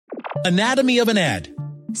Anatomy of an ad.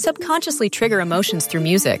 Subconsciously trigger emotions through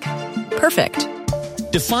music. Perfect.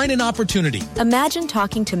 Define an opportunity. Imagine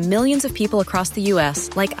talking to millions of people across the U.S.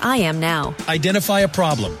 like I am now. Identify a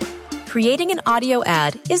problem. Creating an audio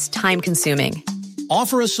ad is time-consuming.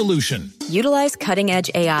 Offer a solution. Utilize cutting-edge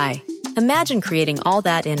AI. Imagine creating all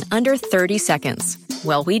that in under 30 seconds.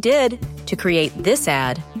 Well, we did to create this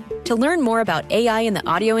ad. To learn more about AI in the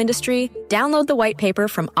audio industry, download the white paper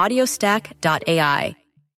from audiostack.ai.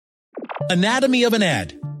 Anatomy of an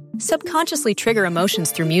ad. Subconsciously trigger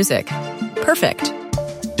emotions through music. Perfect.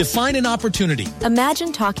 Define an opportunity.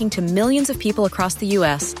 Imagine talking to millions of people across the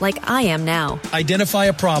U.S. like I am now. Identify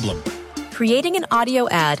a problem. Creating an audio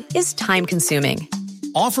ad is time-consuming.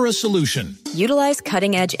 Offer a solution. Utilize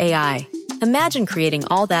cutting-edge AI. Imagine creating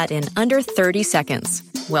all that in under 30 seconds.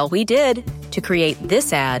 Well, we did to create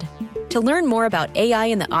this ad. To learn more about AI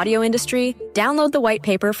in the audio industry, download the white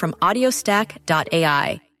paper from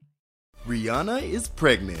audiostack.ai. Rihanna is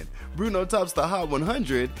pregnant. Bruno tops the Hot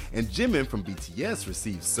 100, and Jimin from BTS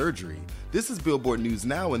receives surgery. This is Billboard News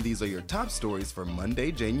Now, and these are your top stories for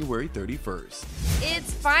Monday, January 31st.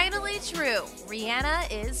 It's finally true.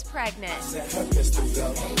 Rihanna is pregnant.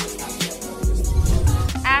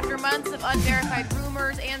 After months of unverified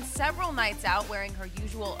rumors and several nights out wearing her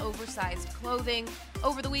usual oversized clothing,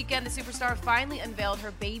 over the weekend, the superstar finally unveiled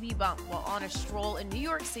her baby bump while on a stroll in New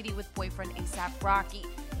York City with boyfriend A$AP Rocky.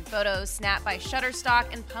 Photos snapped by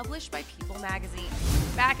Shutterstock and published by People magazine.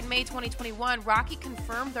 Back in May 2021, Rocky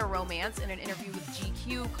confirmed their romance in an interview with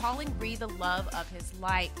GQ, calling Rhee the love of his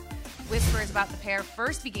life. Whispers about the pair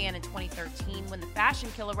first began in 2013 when the Fashion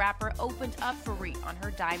Killa rapper opened up for Rhee on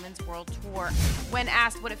her Diamonds World Tour. When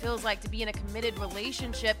asked what it feels like to be in a committed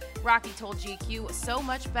relationship, Rocky told GQ, "So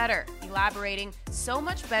much better," elaborating, "So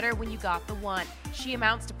much better when you got the one. She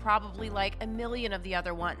amounts to probably like a million of the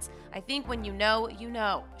other ones. I think when you know,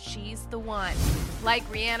 she's the one." Like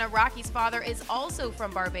Rihanna, Rocky's father is also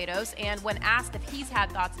from Barbados, and when asked if he's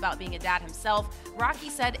had thoughts about being a dad himself, Rocky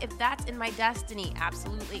said, "If that's in my destiny,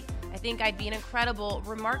 absolutely. I think I'd be an incredible,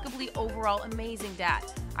 remarkably overall amazing dad.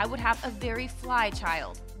 I would have a very fly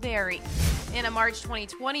child. Very." In a March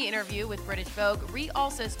 2020 interview with British Vogue, Rhee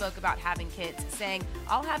also spoke about having kids, saying,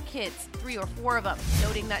 "I'll have kids, 3 or 4 of them,"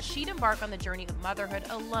 noting that she'd embark on the journey of motherhood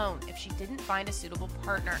alone if she didn't find a suitable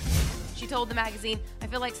partner. She told the magazine, "I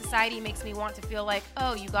feel like society makes me want to feel like,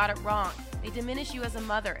 oh, you got it wrong. They diminish you as a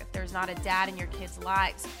mother if there's not a dad in your kids'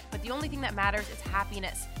 lives. But the only thing that matters is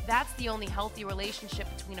happiness. That's the only healthy relationship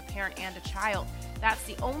between a parent and a child. That's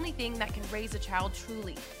the only thing that can raise a child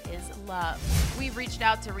truly, is love." We've reached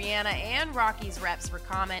out to Rihanna and Rocky's reps for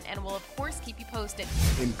comment, and we'll of course keep you posted.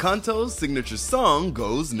 Encanto's signature song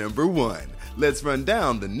goes number 1. Let's run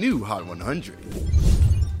down the new Hot 100.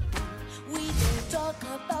 We don't talk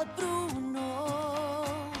about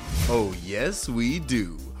Bruno. Oh yes, we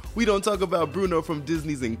do. We don't talk about Bruno from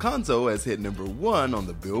Disney's Encanto as hit number 1 on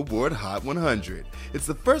the Billboard Hot 100. It's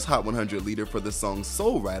the first Hot 100 leader for the song's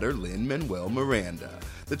soul writer Lin-Manuel Miranda.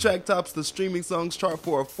 The track tops the streaming songs chart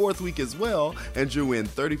for a 4th week as well and drew in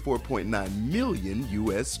 34.9 million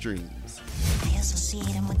US streams. I associate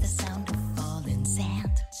him with the sound of falling sand.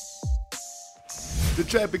 The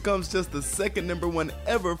track becomes just the second number 1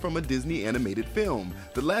 ever from a Disney animated film.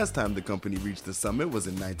 The last time the company reached the summit was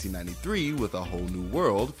in 1993 with A Whole New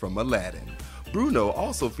World from Aladdin. Bruno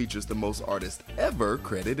also features the most artists ever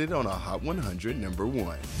credited on a Hot 100 number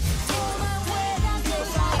 1.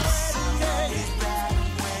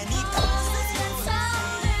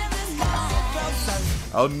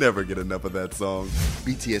 I'll never get enough of that song.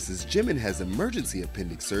 BTS's Jimin has emergency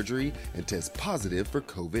appendix surgery and tests positive for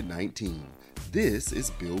COVID-19. This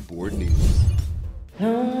is Billboard News. Touch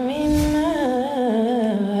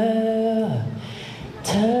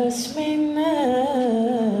me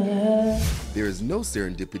now. There is no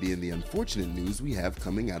serendipity in the unfortunate news we have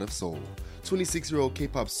coming out of Seoul. 26-year-old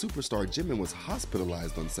K-pop superstar Jimin was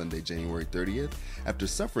hospitalized on Sunday, January 30th after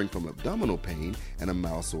suffering from abdominal pain and a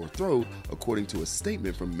mild sore throat, according to a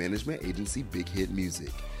statement from management agency Big Hit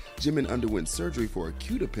Music. Jimin underwent surgery for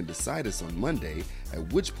acute appendicitis on Monday,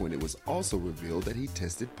 at which point it was also revealed that he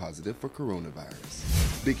tested positive for coronavirus.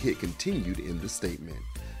 Big Hit continued in the statement.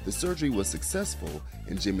 The surgery was successful,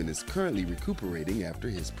 and Jimin is currently recuperating after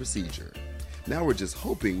his procedure. Now we're just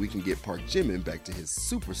hoping we can get Park Jimin back to his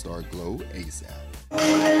superstar glow ASAP.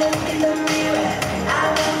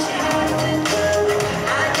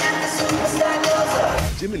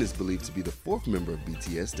 Jimin is believed to be the 4th member of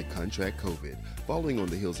BTS to contract COVID, following on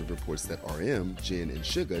the heels of reports that RM, Jin, and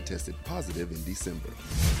Suga tested positive in December.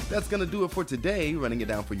 That's gonna do it for today. Running it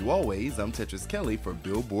down for you always, I'm Tetris Kelly for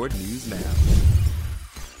Billboard News Now.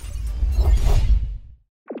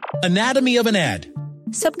 Anatomy of an ad.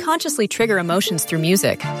 Subconsciously trigger emotions through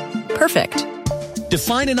music. Perfect.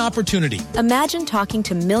 Define an opportunity. Imagine talking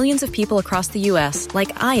to millions of people across the U.S.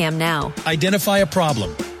 like I am now. Identify a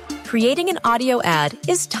problem. Creating an audio ad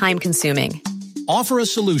is time-consuming. Offer a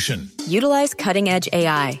solution. Utilize cutting-edge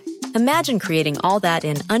AI. Imagine creating all that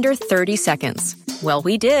in under 30 seconds. Well,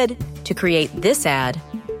 we did to create this ad.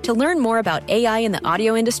 To learn more about AI in the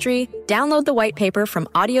audio industry, download the white paper from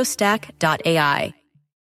audiostack.ai.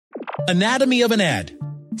 Anatomy of an ad.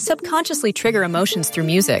 Subconsciously trigger emotions through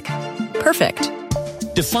music. Perfect.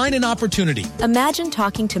 Define an opportunity. Imagine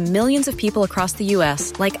talking to millions of people across the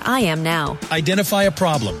U.S. like I am now. Identify a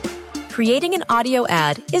problem. Creating an audio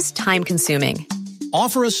ad is time-consuming.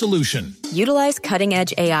 Offer a solution. Utilize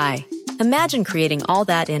cutting-edge AI. Imagine creating all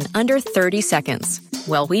that in under 30 seconds.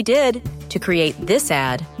 Well, we did to create this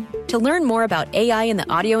ad. To learn more about AI in the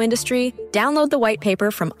audio industry, download the white paper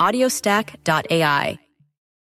from audiostack.ai.